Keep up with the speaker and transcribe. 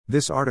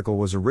This article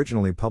was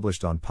originally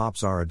published on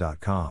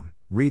popzara.com.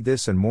 Read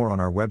this and more on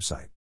our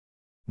website.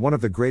 One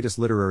of the greatest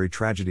literary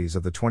tragedies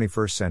of the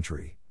 21st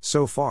century,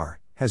 so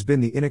far, has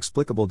been the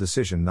inexplicable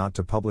decision not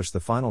to publish the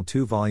final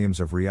 2 volumes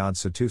of Riyad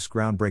Sattouf's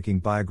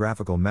groundbreaking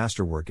biographical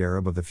masterwork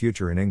Arab of the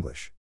Future in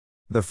English.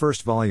 The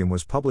first volume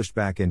was published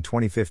back in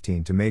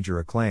 2015 to major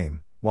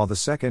acclaim, while the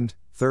second,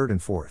 third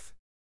and fourth,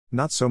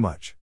 not so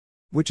much.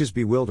 Which is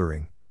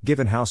bewildering,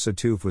 given how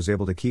Sattouf was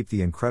able to keep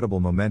the incredible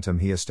momentum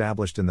he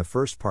established in the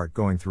first part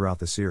going throughout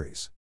the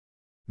series.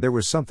 There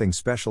was something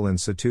special in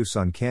Sattouf's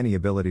uncanny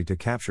ability to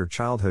capture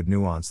childhood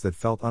nuance that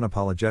felt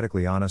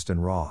unapologetically honest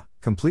and raw,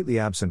 completely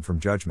absent from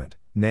judgment,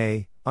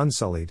 nay,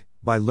 unsullied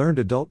by learned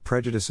adult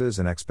prejudices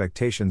and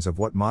expectations of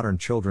what modern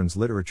children's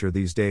literature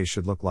these days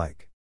should look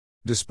like.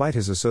 Despite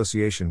his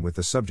association with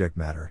the subject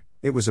matter,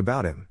 it was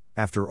about him.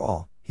 After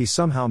all, he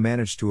somehow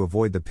managed to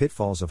avoid the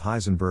pitfalls of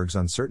Heisenberg's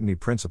uncertainty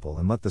principle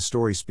and let the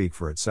story speak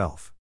for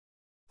itself.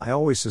 I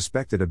always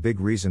suspected a big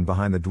reason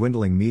behind the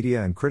dwindling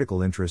media and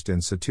critical interest in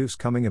Sattouf's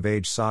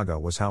coming-of-age saga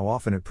was how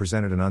often it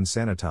presented an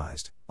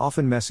unsanitized,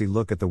 often messy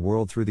look at the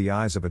world through the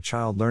eyes of a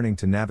child learning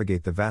to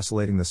navigate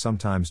the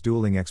sometimes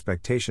dueling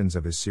expectations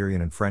of his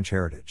Syrian and French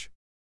heritage.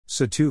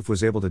 Sattouf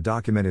was able to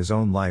document his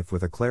own life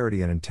with a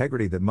clarity and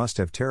integrity that must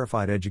have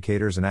terrified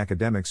educators and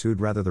academics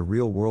who'd rather the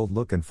real world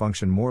look and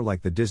function more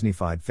like the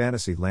Disney-fied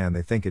fantasy land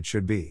they think it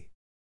should be.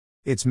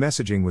 Its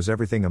messaging was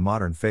everything a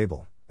modern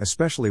fable,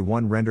 especially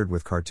one rendered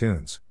with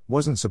cartoons,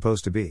 wasn't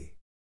supposed to be.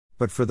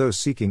 But for those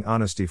seeking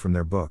honesty from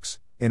their books,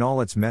 in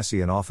all its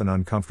messy and often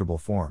uncomfortable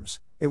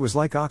forms, it was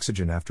like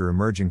oxygen after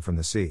emerging from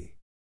the sea.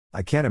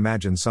 I can't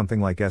imagine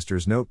something like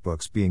Esther's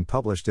Notebooks being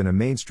published in a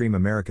mainstream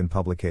American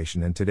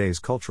publication in today's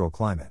cultural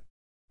climate.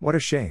 What a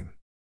shame.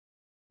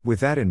 With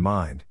that in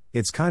mind,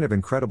 it's kind of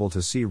incredible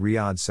to see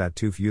Riyad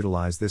Sattouf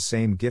utilize this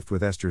same gift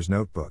with Esther's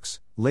Notebooks,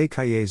 Les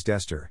Cahiers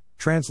d'Esther,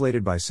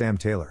 translated by Sam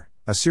Taylor,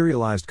 a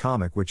serialized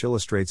comic which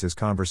illustrates his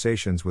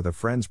conversations with a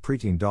friend's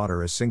preteen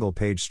daughter as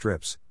single-page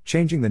strips,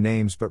 changing the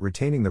names but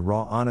retaining the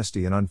raw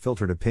honesty and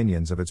unfiltered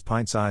opinions of its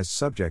pint-sized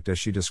subject as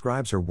she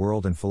describes her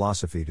world and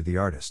philosophy to the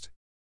artist.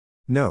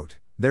 Note,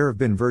 there have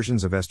been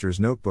versions of Esther's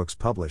Notebooks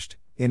published,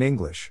 in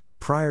English,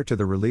 prior to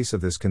the release of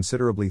this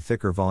considerably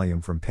thicker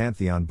volume from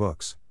Pantheon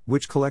Books,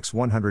 which collects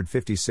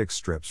 156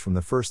 strips from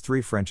the first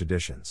 3 French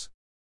editions.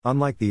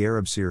 Unlike the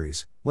Arab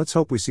series, let's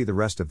hope we see the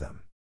rest of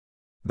them.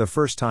 The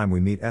first time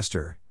we meet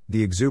Esther,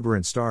 the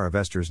exuberant star of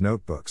Esther's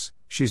Notebooks,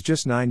 she's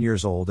just 9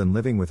 years old and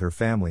living with her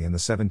family in the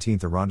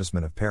 17th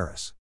arrondissement of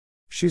Paris.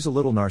 She's a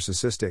little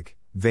narcissistic,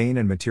 vain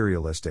and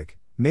materialistic,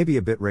 maybe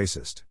a bit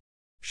racist.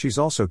 She's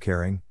also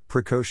caring,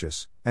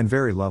 precocious, and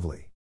very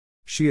lovely.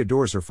 She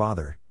adores her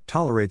father,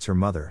 tolerates her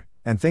mother,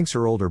 and thinks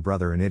her older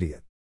brother an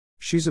idiot.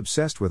 She's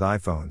obsessed with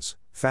iPhones,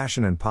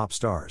 fashion and pop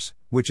stars,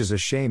 which is a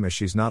shame as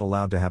she's not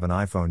allowed to have an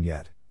iPhone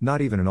yet, not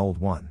even an old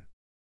one.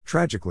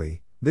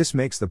 Tragically, this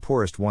makes the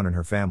poorest one in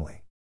her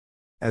family.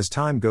 As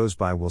time goes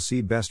by, we'll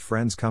see best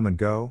friends come and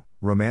go,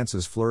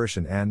 romances flourish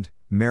and end,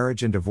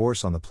 marriage and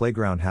divorce on the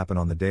playground happen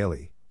on the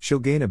daily. She'll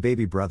gain a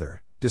baby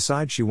brother,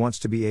 decide she wants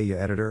to be a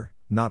editor,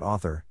 not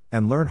author,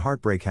 and learn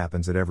heartbreak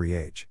happens at every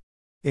age.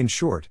 In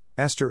short,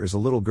 Esther is a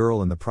little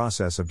girl in the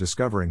process of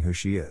discovering who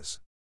she is.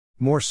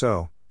 More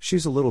so,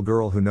 she's a little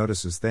girl who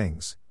notices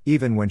things,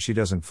 even when she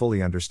doesn't fully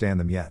understand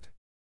them yet.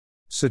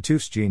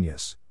 Sattouf's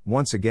genius,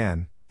 once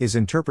again, is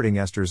interpreting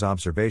Esther's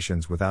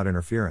observations without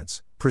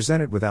interference,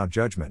 presented without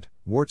judgment,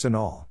 warts and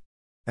all.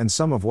 And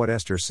some of what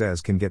Esther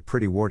says can get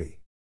pretty warty.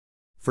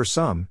 For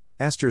some,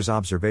 Esther's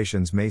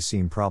observations may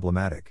seem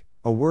problematic,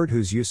 a word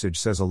whose usage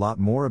says a lot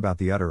more about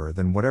the utterer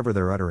than whatever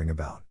they're uttering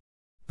about.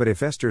 But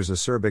if Esther's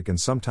acerbic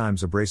and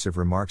sometimes abrasive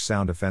remarks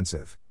sound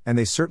offensive, and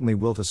they certainly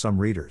will to some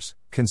readers,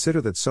 consider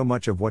that so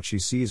much of what she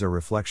sees are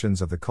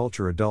reflections of the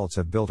culture adults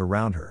have built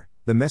around her,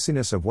 the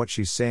messiness of what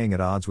she's saying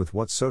at odds with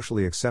what's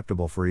socially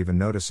acceptable for even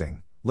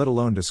noticing, let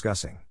alone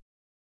discussing.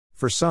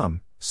 For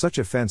some, such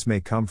offense may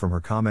come from her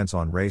comments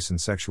on race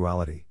and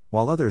sexuality,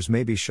 while others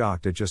may be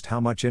shocked at just how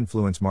much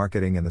influence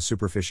marketing and the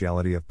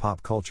superficiality of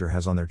pop culture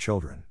has on their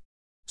children.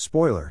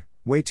 Spoiler,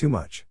 way too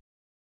much.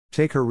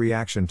 Take her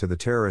reaction to the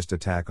terrorist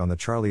attack on the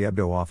Charlie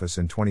Hebdo office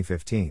in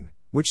 2015,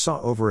 which saw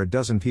over a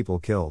dozen people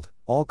killed,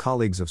 all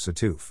colleagues of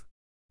Sattouf.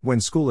 When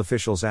school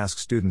officials ask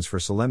students for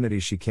solemnity,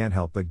 she can't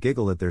help but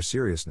giggle at their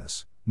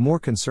seriousness, more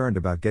concerned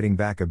about getting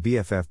back a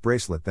BFF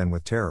bracelet than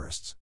with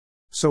terrorists.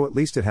 So at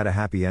least it had a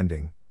happy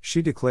ending,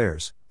 she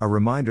declares, a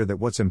reminder that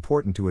what's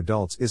important to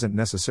adults isn't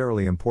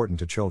necessarily important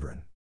to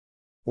children.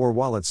 Or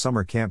while at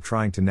summer camp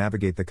trying to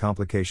navigate the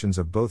complications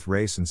of both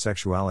race and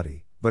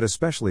sexuality, but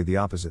especially the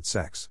opposite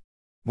sex.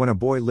 When a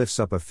boy lifts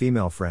up a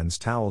female friend's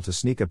towel to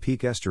sneak a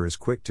peek, Esther is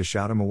quick to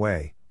shout him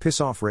away,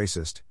 piss off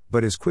racist,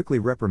 but is quickly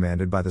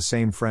reprimanded by the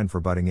same friend for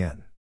butting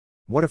in.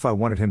 What if I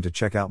wanted him to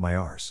check out my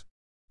arse?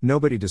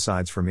 Nobody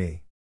decides for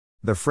me.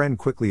 The friend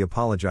quickly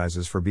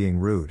apologizes for being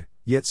rude,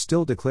 yet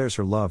still declares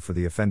her love for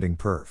the offending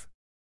perv.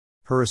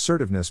 Her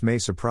assertiveness may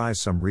surprise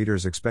some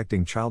readers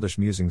expecting childish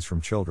musings from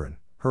children.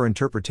 her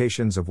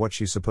interpretations of what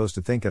she's supposed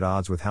to think at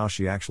odds with how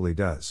she actually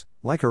does,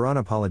 like her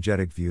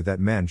unapologetic view that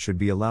men should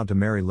be allowed to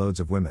marry loads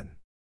of women.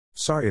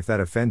 Sorry if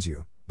that offends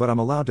you, but I'm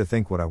allowed to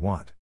think what I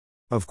want.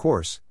 Of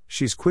course,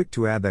 she's quick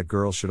to add that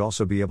girls should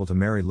also be able to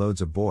marry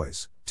loads of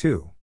boys,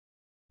 too.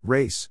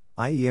 Race,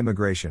 i.e.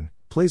 immigration,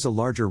 plays a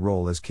larger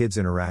role as kids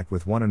interact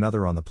with one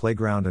another on the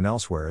playground and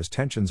elsewhere as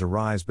tensions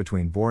arise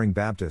between boring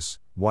Baptists,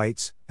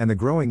 whites, and the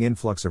growing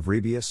influx of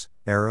Rebius,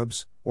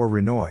 Arabs, or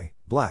Renoy,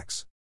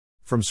 blacks.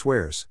 From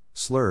swears,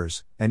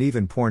 slurs, and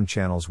even porn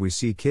channels we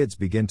see kids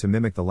begin to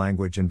mimic the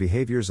language and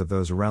behaviors of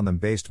those around them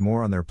based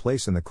more on their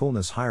place in the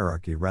coolness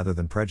hierarchy rather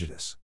than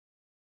prejudice.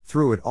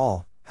 Through it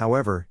all,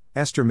 however,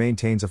 Esther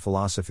maintains a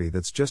philosophy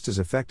that's just as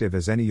effective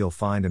as any you'll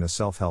find in a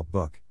self-help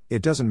book.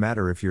 It doesn't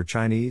matter if you're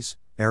Chinese,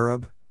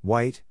 Arab,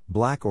 white,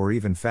 black or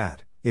even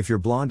fat, if you're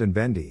blonde and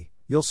bendy,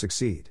 you'll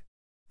succeed.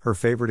 Her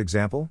favorite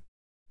example?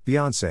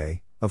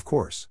 Beyoncé, of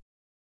course.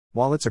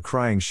 While it's a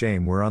crying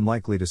shame we're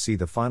unlikely to see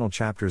the final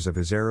chapters of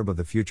his Arab of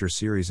the Future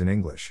series in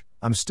English,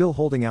 I'm still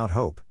holding out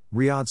hope.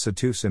 Riyad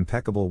Sattouf's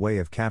impeccable way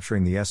of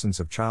capturing the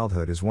essence of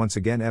childhood is once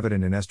again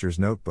evident in Esther's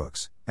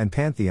notebooks, and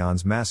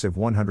Pantheon's massive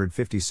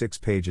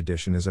 156-page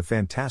edition is a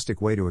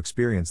fantastic way to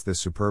experience this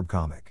superb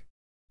comic.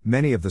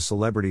 Many of the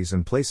celebrities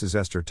and places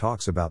Esther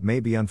talks about may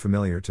be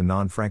unfamiliar to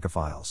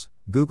non-Francophiles.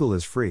 Google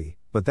is free,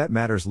 but that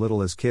matters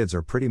little as kids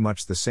are pretty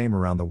much the same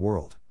around the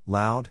world: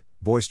 loud,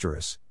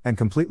 boisterous, and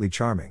completely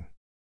charming.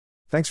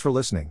 Thanks for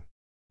listening.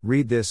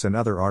 Read this and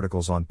other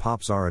articles on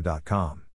popzara.com.